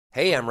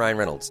Hey, I'm Ryan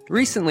Reynolds.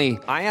 Recently,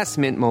 I asked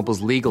Mint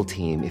Mobile's legal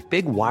team if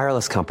big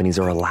wireless companies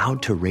are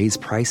allowed to raise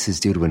prices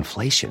due to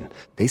inflation.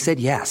 They said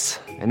yes.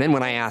 And then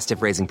when I asked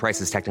if raising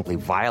prices technically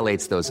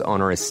violates those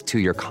onerous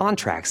two-year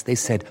contracts, they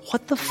said,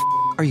 "What the f***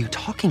 are you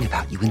talking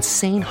about, you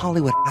insane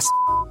Hollywood ass?"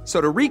 So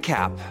to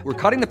recap, we're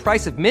cutting the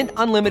price of Mint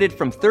Unlimited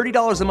from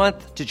 $30 a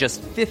month to just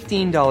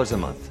 $15 a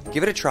month.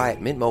 Give it a try at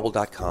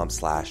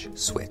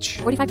mintmobile.com/switch.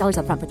 $45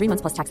 up front for 3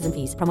 months plus taxes and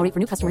fees. Promo rate for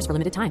new customers for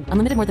limited time.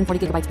 Unlimited more than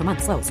 40 gigabytes per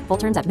month. Slows full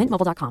terms at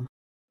mintmobile.com.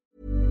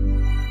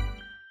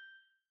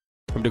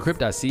 From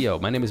Decrypt.co,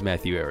 my name is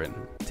Matthew Aaron.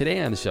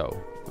 Today on the show,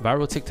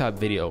 viral TikTok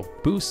video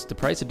boosts the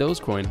price of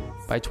Dogecoin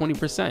by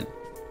 20%.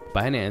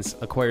 Binance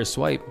acquires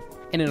Swipe.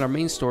 And in our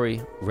main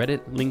story,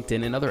 Reddit,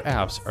 LinkedIn, and other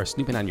apps are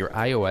snooping on your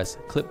iOS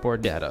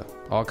Clipboard data.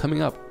 All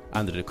coming up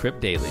on the Decrypt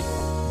Daily.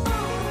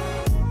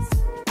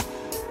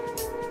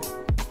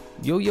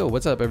 Yo,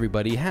 what's up,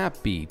 everybody?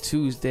 Happy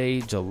Tuesday,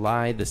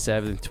 July the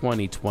 7th,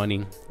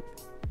 2020.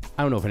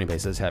 I don't know if anybody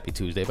says Happy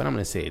Tuesday, but I'm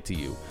going to say it to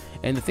you.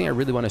 And the thing I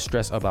really want to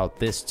stress about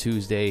this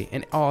Tuesday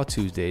and all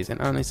Tuesdays,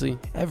 and honestly,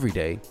 every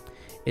day,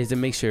 is to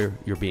make sure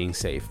you're being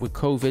safe. With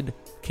COVID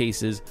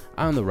cases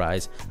on the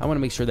rise, I want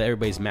to make sure that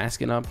everybody's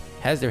masking up,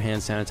 has their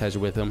hand sanitizer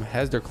with them,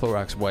 has their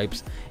Clorox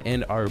wipes,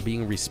 and are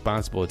being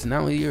responsible to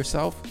not only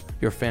yourself,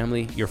 your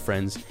family, your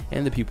friends,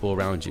 and the people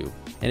around you.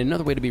 And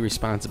another way to be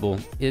responsible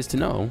is to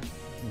know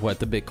what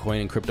the Bitcoin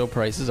and crypto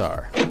prices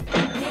are. Here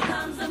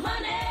comes the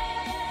money.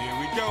 Here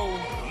we go.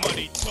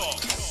 Money talk.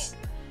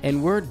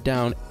 And we're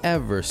down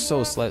ever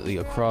so slightly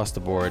across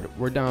the board.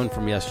 We're down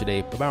from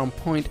yesterday around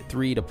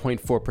 0.3 to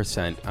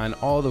 0.4% on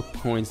all the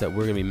coins that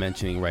we're going to be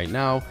mentioning right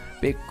now.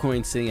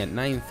 Bitcoin sitting at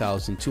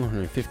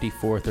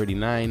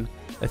 9,254.39,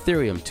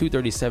 Ethereum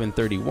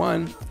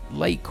 237.31,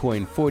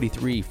 Litecoin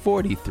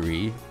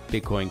 43.43,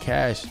 Bitcoin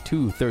Cash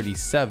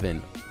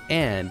 237,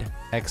 and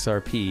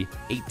XRP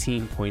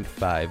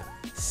 18.5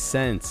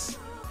 cents.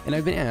 And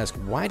I've been asked,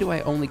 why do I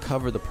only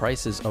cover the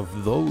prices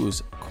of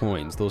those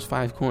coins, those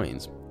 5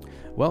 coins?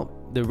 Well,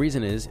 the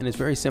reason is, and it's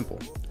very simple,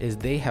 is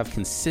they have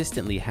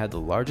consistently had the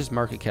largest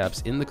market caps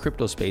in the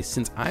crypto space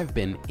since I've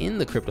been in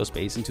the crypto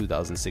space in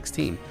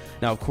 2016.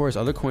 Now, of course,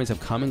 other coins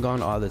have come and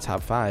gone out of the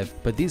top 5,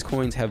 but these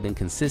coins have been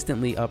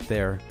consistently up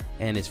there,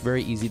 and it's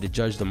very easy to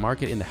judge the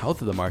market and the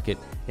health of the market,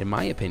 in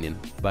my opinion,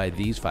 by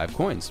these 5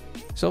 coins.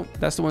 So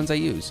that's the ones I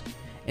use.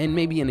 And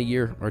maybe in a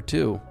year or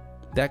two,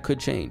 that could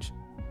change.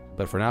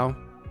 But for now,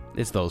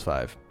 it's those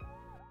 5.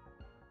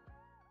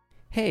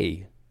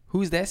 Hey,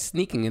 who's that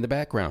sneaking in the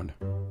background?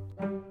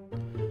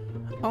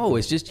 Oh,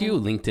 it's just you,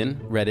 LinkedIn,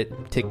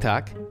 Reddit,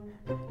 TikTok.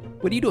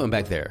 What are you doing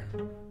back there?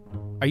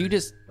 Are you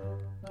just...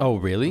 Oh,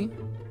 really?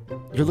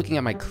 You're looking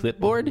at my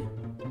clipboard?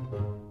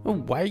 Oh,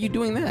 why are you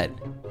doing that?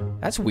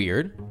 That's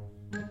weird.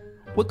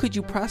 What could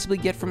you possibly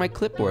get from my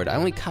clipboard? I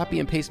only copy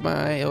and paste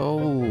my...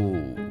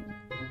 Oh,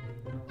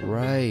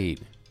 right.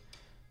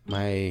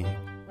 My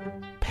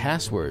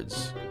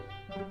passwords.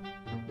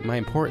 My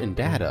important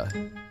data.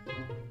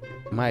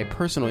 My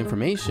personal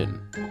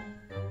information.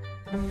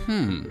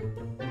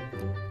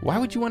 Why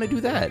would you want to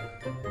do that?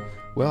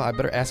 Well, I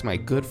better ask my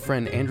good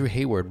friend Andrew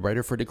Hayward,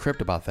 writer for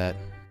Decrypt, about that.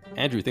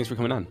 Andrew, thanks for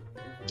coming on.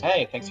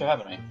 Hey, thanks for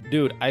having me.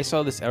 Dude, I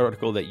saw this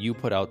article that you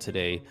put out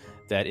today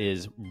that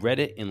is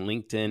Reddit and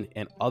LinkedIn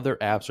and other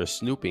apps are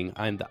snooping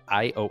on the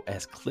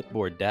iOS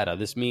Clipboard data.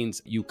 This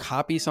means you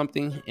copy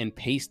something and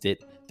paste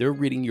it. They're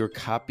reading your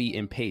copy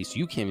and paste.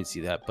 You can't even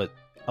see that, but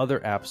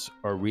other apps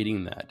are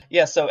reading that.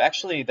 Yeah, so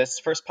actually this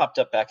first popped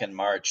up back in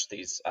March.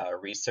 These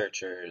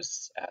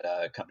researchers at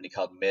a company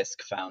called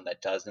MISC found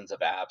that dozens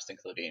of apps,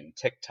 including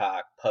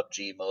TikTok,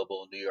 PUBG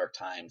Mobile, New York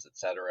Times,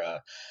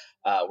 etc.,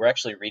 were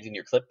actually reading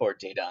your clipboard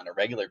data on a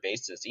regular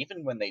basis,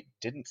 even when they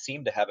didn't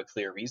seem to have a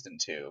clear reason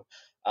to.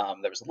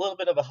 There was a little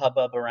bit of a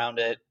hubbub around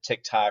it.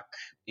 TikTok,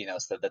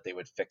 said that they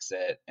would fix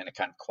it, and it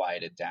kind of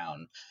quieted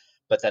down.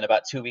 But then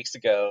about 2 weeks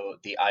ago,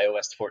 the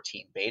iOS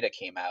 14 beta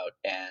came out,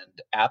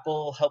 and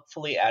Apple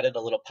helpfully added a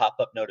little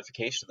pop-up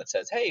notification that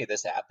says, hey,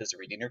 this app is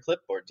reading your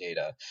clipboard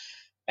data.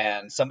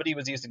 And somebody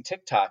was using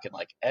TikTok, and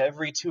like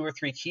every 2 or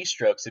 3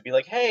 keystrokes, it'd be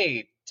like,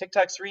 hey,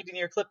 TikTok's reading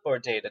your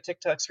clipboard data.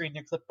 TikTok's reading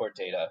your clipboard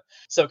data.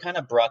 So it kind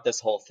of brought this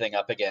whole thing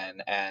up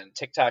again, and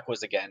TikTok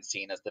was again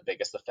seen as the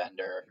biggest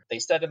offender. They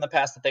said in the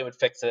past that they would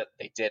fix it.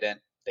 They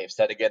didn't. They've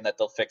said again that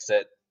they'll fix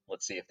it.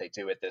 Let's see if they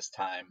do it this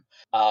time.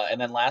 And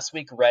then last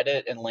week,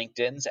 Reddit and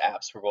LinkedIn's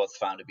apps were both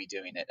found to be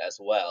doing it as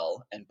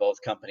well. And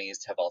both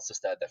companies have also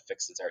said that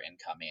fixes are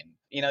incoming.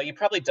 You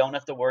probably don't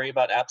have to worry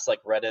about apps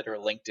like Reddit or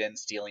LinkedIn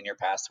stealing your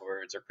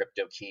passwords or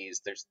crypto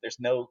keys. There's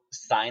no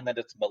sign that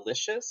it's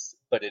malicious,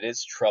 but it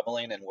is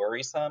troubling and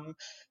worrisome.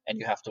 And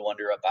you have to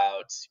wonder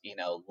about,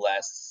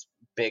 less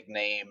big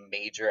name,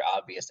 major,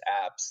 obvious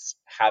apps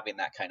having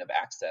that kind of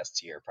access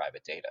to your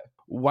private data.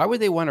 Why would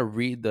they want to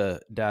read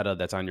the data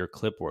that's on your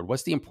clipboard?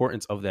 What's the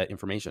importance of that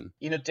information?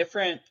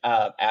 Different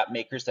app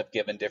makers have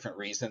given different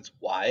reasons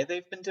why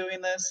they've been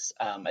doing this.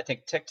 I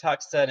think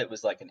TikTok said it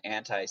was like an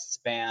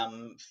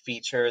anti-spam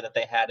feature that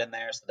they had in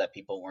there so that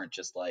people weren't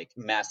just like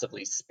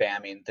massively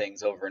spamming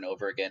things over and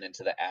over again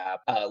into the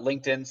app.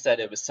 LinkedIn said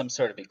it was some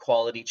sort of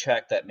equality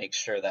check that makes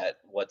sure that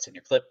what's in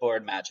your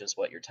clipboard matches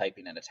what you're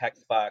typing in a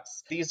text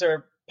box. These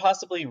are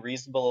possibly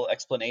reasonable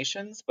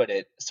explanations, but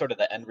it sort of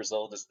the end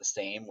result is the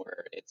same,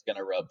 where it's going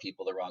to rub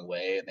people the wrong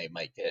way and they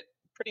might get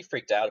pretty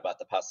freaked out about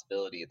the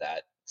possibility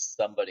that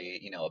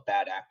somebody, a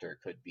bad actor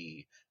could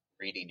be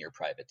reading your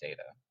private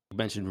data. You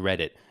mentioned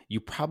Reddit. You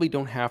probably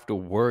don't have to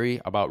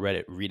worry about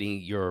Reddit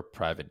reading your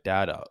private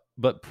data,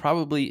 but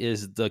probably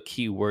is the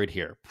key word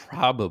here.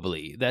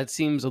 Probably. That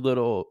seems a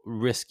little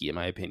risky in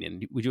my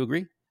opinion. Would you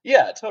agree?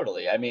 Yeah,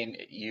 totally. I mean,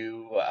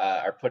 you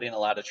are putting a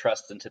lot of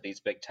trust into these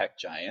big tech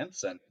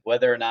giants, and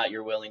whether or not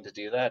you're willing to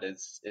do that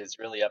is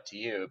really up to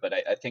you. But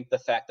I think the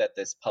fact that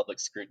this public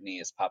scrutiny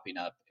is popping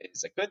up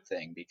is a good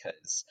thing,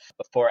 because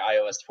before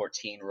iOS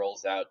 14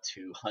 rolls out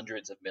to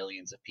hundreds of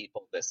millions of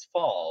people this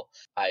fall,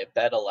 I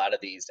bet a lot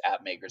of these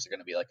app makers are going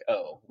to be like,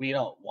 oh, we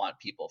don't want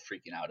people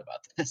freaking out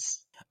about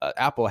this.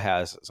 Apple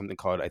has something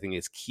called, I think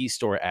it's key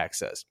store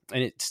access,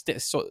 and it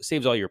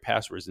saves all your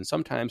passwords. And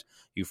sometimes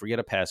you forget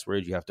a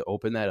password, you have to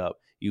open that up,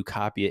 you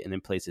copy it and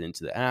then place it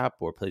into the app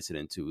or place it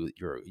into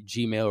your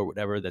Gmail or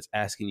whatever that's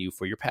asking you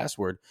for your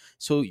password.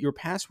 So your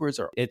passwords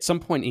are at some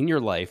point in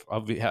your life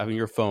of having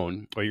your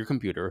phone or your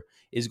computer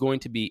is going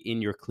to be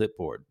in your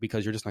clipboard,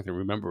 because you're just not going to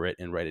remember it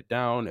and write it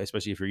down,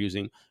 especially if you're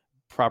using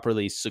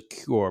properly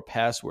secure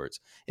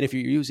passwords. And if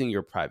you're using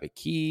your private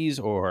keys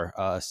or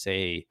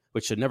say,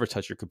 which should never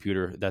touch your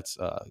computer, that's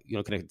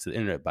connected to the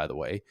internet, by the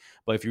way.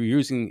 But if you're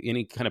using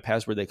any kind of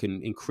password that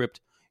can encrypt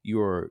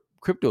your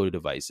crypto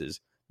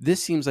devices,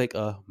 this seems like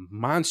a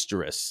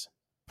monstrous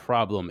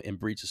problem and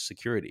breach of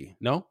security.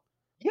 No?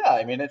 Yeah,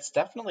 I mean, it's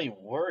definitely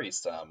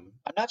worrisome.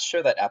 I'm not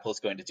sure that Apple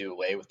is going to do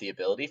away with the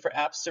ability for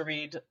apps to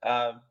read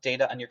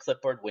data on your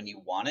clipboard when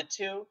you want it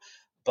to.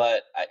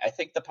 But I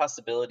think the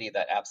possibility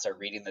that apps are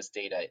reading this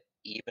data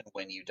even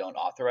when you don't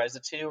authorize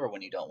it to or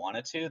when you don't want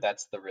it to,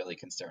 that's the really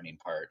concerning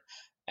part.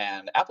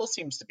 And Apple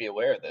seems to be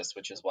aware of this,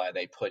 which is why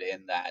they put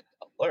in that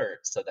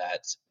alert so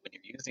that when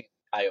you're using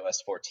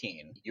iOS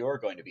 14, you're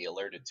going to be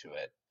alerted to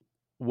it.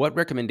 What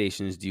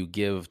recommendations do you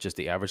give just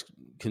the average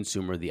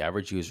consumer, the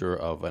average user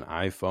of an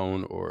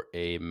iPhone or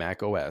a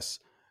Mac OS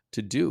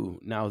to do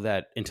now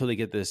that until they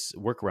get this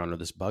workaround or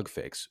this bug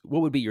fix?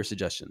 What would be your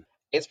suggestion?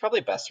 It's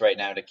probably best right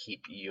now to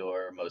keep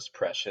your most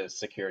precious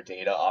secure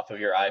data off of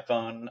your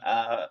iPhone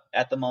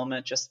at the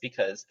moment, just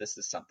because this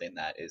is something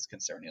that is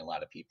concerning a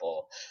lot of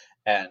people.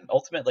 And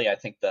ultimately, I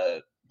think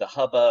the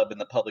hubbub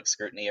and the public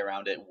scrutiny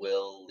around it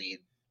will lead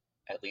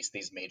at least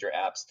these major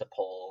apps to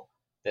pull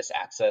this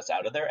access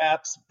out of their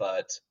apps.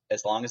 But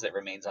as long as it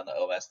remains on the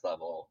OS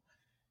level,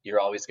 you're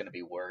always going to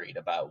be worried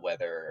about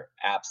whether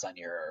apps on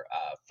your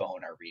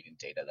phone are reading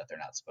data that they're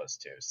not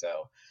supposed to.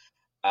 So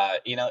I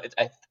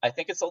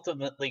think it's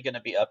ultimately going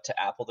to be up to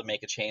Apple to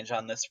make a change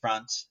on this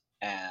front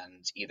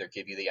and either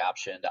give you the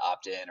option to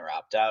opt in or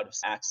opt out of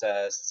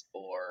access,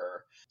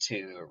 or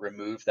to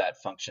remove that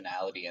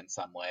functionality in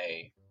some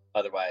way.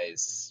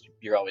 Otherwise,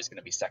 you're always going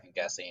to be second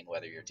guessing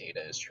whether your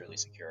data is truly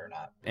secure or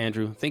not.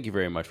 Andrew, thank you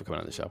very much for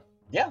coming on the show.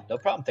 Yeah, no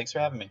problem. Thanks for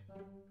having me.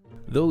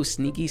 Those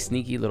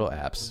sneaky little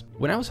apps.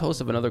 When I was host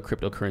of another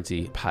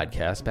cryptocurrency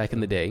podcast back in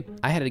the day,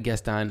 I had a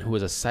guest on who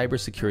was a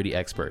cybersecurity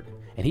expert,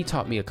 and he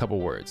taught me a couple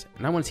words,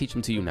 and I want to teach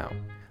them to you now.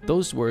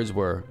 Those words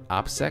were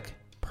OPSEC,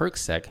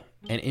 PerkSec,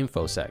 and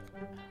InfoSec.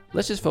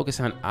 Let's just focus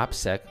on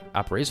OPSEC,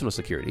 operational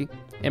security,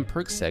 and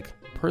PerkSec,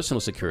 personal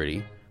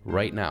security,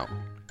 right now.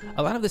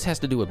 A lot of this has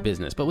to do with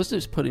business, but let's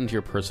just put it into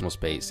your personal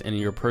space and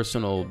in your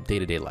personal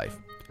day-to-day life.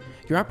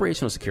 Your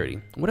operational security.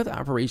 What are the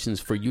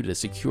operations for you to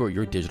secure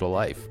your digital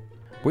life?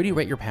 Where do you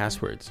write your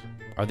passwords?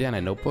 Are they on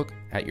a notebook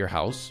at your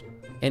house?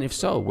 And if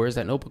so, where is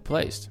that notebook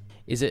placed?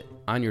 Is it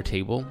on your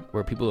table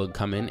where people will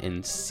come in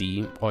and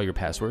see all your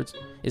passwords?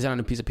 Is it on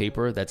a piece of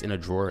paper that's in a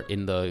drawer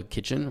in the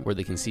kitchen where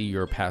they can see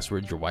your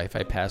passwords, your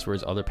Wi-Fi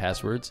passwords, other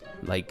passwords,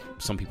 like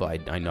some people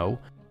I know?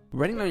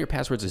 Writing down your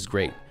passwords is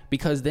great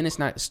because then it's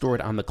not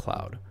stored on the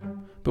cloud.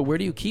 But where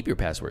do you keep your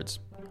passwords?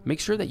 Make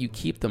sure that you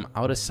keep them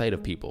out of sight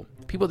of people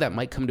that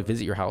might come to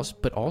visit your house,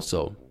 but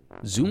also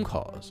Zoom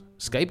calls,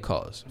 Skype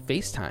calls,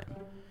 FaceTime.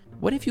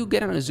 What if you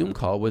get on a Zoom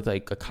call with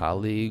like a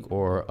colleague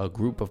or a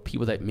group of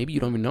people that maybe you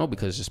don't even know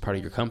because it's just part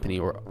of your company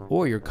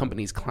or your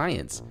company's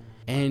clients,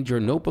 and your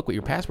notebook with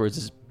your passwords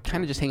is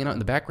kind of just hanging out in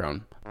the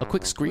background? A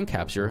quick screen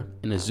capture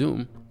in a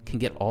Zoom can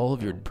get all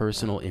of your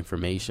personal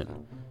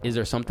information. Is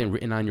there something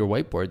written on your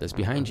whiteboard that's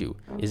behind you?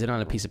 Is it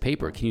on a piece of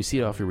paper? Can you see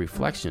it off your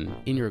reflection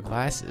in your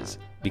glasses?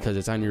 Because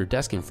it's on your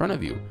desk in front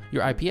of you,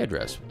 your IP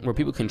address, where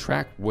people can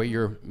track where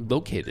you're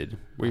located,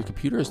 where your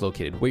computer is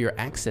located, where you're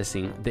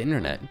accessing the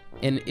internet.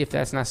 And if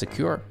that's not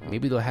secure,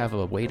 maybe they'll have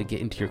a way to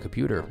get into your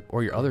computer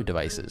or your other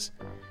devices.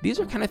 These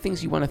are kind of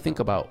things you want to think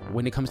about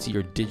when it comes to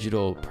your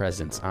digital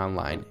presence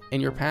online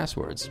and your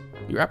passwords.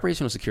 Your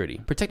operational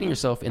security, protecting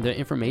yourself and the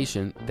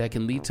information that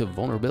can lead to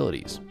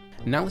vulnerabilities.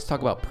 Now let's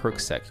talk about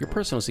PerkSec, your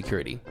personal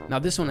security. Now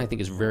this one I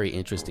think is very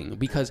interesting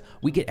because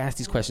we get asked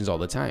these questions all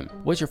the time.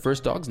 What's your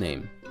first dog's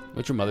name?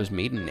 What's your mother's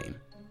maiden name?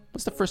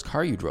 What's the first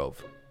car you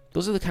drove?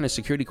 Those are the kind of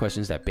security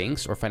questions that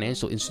banks or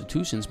financial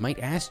institutions might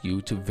ask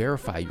you to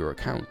verify your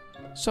account.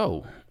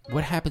 So,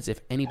 what happens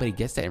if anybody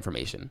gets that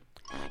information?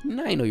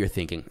 Now I know you're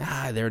thinking,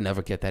 they'll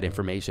never get that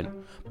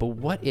information. But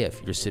what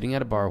if you're sitting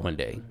at a bar one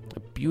day, a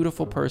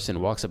beautiful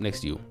person walks up next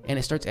to you, and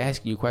it starts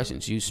asking you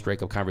questions. You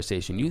strike up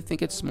conversation. You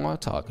think it's small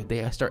talk.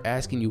 They start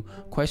asking you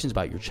questions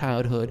about your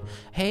childhood.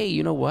 Hey,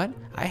 you know what?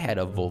 I had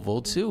a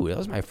Volvo too. That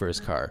was my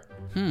first car.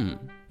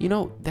 You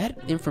know, that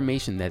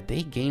information that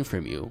they gain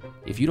from you,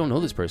 if you don't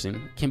know this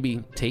person, can be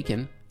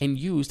taken and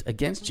used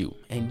against you,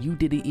 and you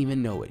didn't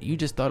even know it. You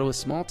just thought it was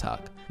small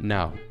talk.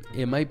 Now,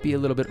 it might be a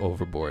little bit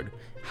overboard.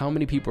 How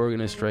many people are going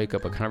to strike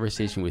up a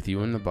conversation with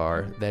you in the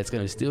bar that's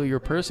going to steal your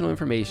personal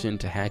information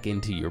to hack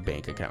into your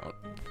bank account?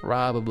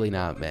 Probably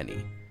not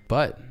many.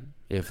 But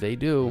if they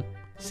do,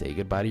 say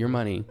goodbye to your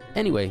money.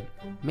 Anyway,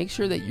 make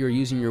sure that you're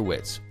using your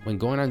wits when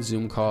going on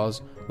Zoom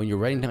calls, when you're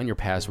writing down your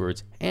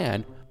passwords,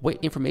 and what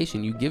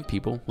information you give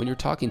people when you're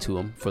talking to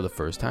them for the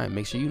first time.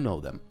 Make sure you know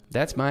them.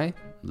 That's my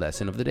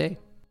lesson of the day.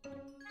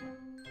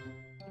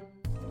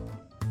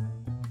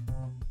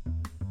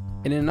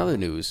 And in other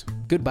news,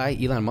 goodbye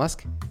Elon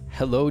Musk,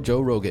 hello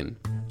Joe Rogan.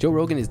 Joe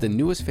Rogan is the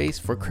newest face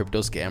for crypto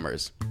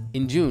scammers.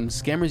 In June,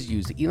 scammers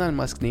used Elon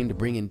Musk's name to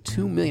bring in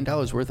 $2 million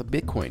worth of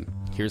Bitcoin.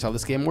 Here's how the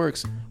scam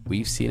works.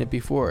 We've seen it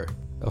before.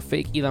 A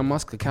fake Elon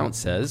Musk account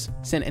says,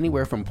 send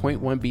anywhere from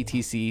 0.1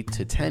 BTC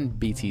to 10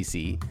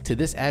 BTC to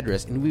this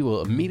address and we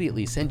will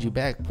immediately send you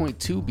back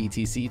 0.2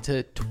 BTC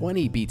to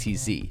 20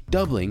 BTC,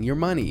 doubling your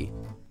money.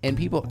 And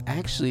people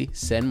actually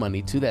send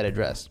money to that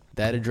address.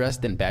 That address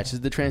then batches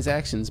the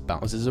transactions,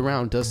 bounces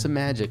around, does some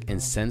magic, and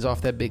sends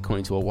off that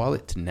Bitcoin to a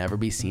wallet to never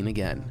be seen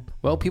again.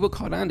 Well, people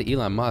caught on to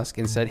Elon Musk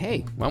and said,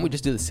 hey, why don't we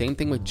just do the same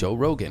thing with Joe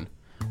Rogan?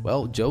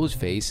 Well, Joe's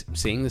face,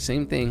 saying the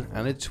same thing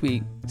on a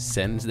tweet,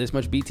 sends this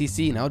much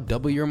BTC and I'll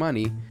double your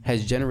money,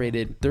 has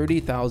generated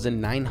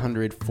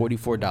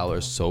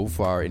 $30,944 so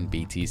far in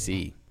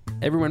BTC.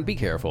 Everyone be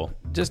careful.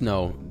 Just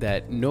know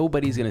that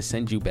nobody's going to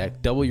send you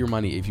back double your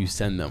money if you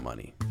send them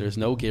money. There's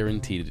no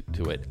guarantee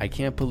to it. I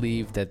can't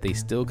believe that they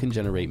still can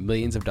generate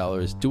millions of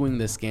dollars doing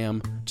this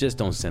scam. Just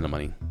don't send them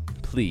money,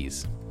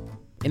 please.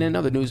 In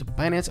another news,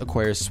 Binance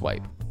acquires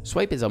Swipe.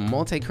 Swipe is a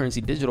multi-currency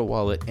digital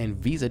wallet and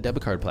Visa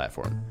debit card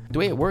platform. The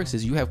way it works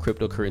is you have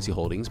cryptocurrency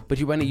holdings, but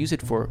you want to use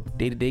it for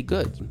day-to-day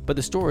goods. But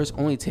the stores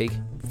only take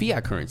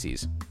fiat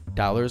currencies,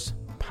 dollars,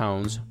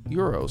 pounds,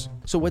 euros.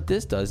 So what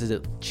this does is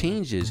it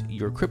changes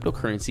your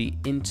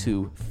cryptocurrency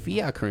into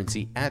fiat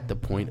currency at the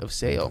point of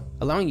sale,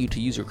 allowing you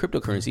to use your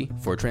cryptocurrency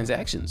for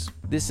transactions.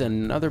 This is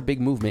another big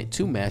movement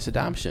to mass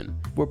adoption,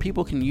 where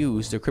people can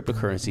use their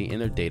cryptocurrency in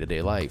their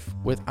day-to-day life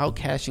without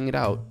cashing it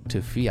out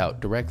to fiat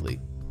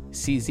directly.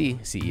 CZ,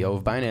 CEO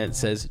of Binance,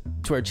 says,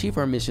 to achieve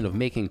our mission of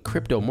making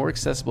crypto more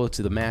accessible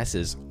to the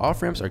masses,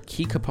 off-ramps are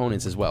key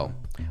components as well.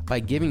 By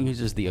giving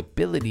users the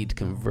ability to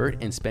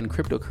convert and spend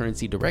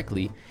cryptocurrency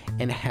directly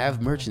and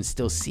have merchants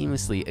still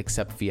seamlessly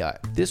accept fiat.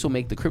 This will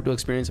make the crypto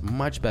experience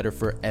much better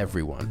for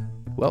everyone.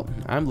 Well,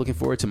 I'm looking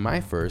forward to my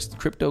first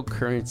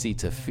cryptocurrency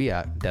to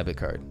fiat debit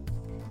card.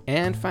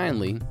 And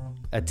finally,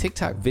 a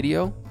TikTok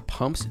video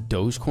pumps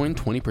Dogecoin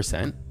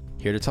 20%.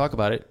 Here to talk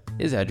about it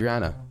is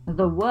Adriana.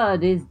 The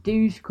word is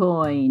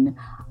Dogecoin.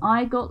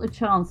 I got the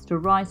chance to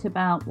write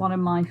about one of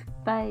my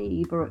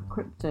favourite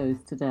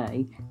cryptos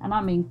today, and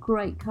I'm in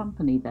great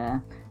company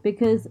there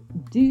because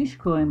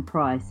Dogecoin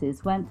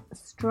prices went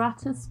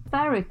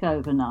stratospheric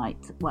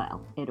overnight.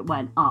 Well, it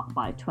went up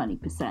by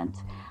 20%.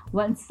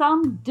 When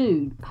some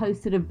dude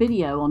posted a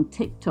video on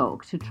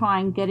TikTok to try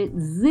and get it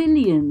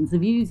zillions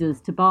of users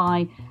to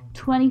buy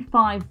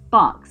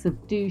 $25 of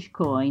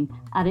Dogecoin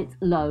at its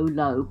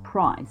low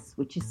price,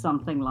 which is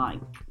something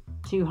like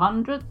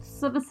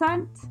 0.02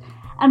 cents,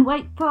 and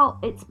wait for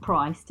its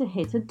price to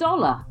hit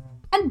 $1.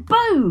 And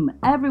boom,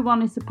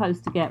 everyone is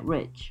supposed to get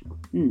rich.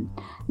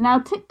 Now,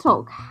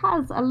 TikTok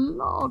has a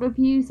lot of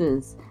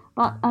users,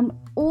 but an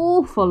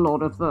awful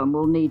lot of them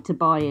will need to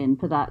buy in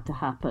for that to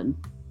happen.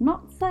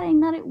 Not saying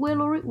that it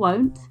will or it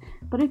won't,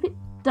 but if it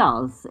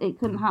does, it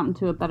couldn't happen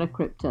to a better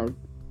crypto.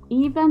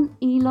 Even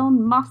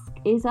Elon Musk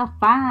is a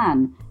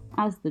fan.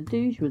 As the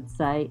Doge would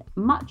say,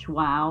 much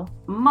wow,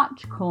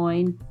 much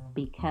coin,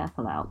 be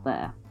careful out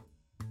there.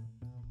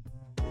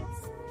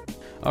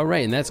 All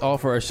right, and that's all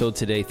for our show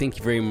today. Thank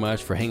you very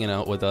much for hanging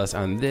out with us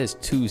on this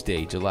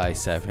Tuesday, July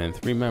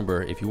 7th.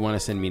 Remember, if you want to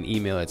send me an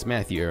email, it's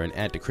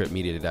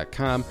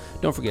MatthewAaron@decryptmedia.com.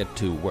 Don't forget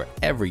to,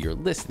 wherever you're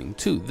listening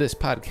to this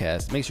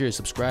podcast, make sure you're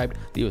subscribed,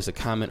 leave us a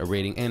comment, a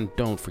rating, and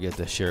don't forget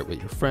to share it with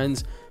your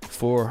friends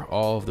for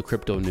all of the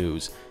crypto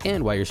news.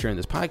 And while you're sharing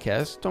this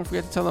podcast, don't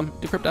forget to tell them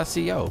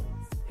decrypt.co.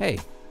 Hey,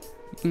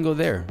 you can go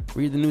there,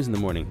 read the news in the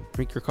morning,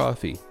 drink your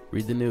coffee,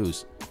 read the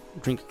news,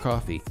 drink your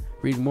coffee,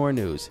 read more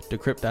news,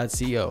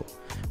 decrypt.co.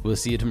 We'll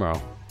see you tomorrow.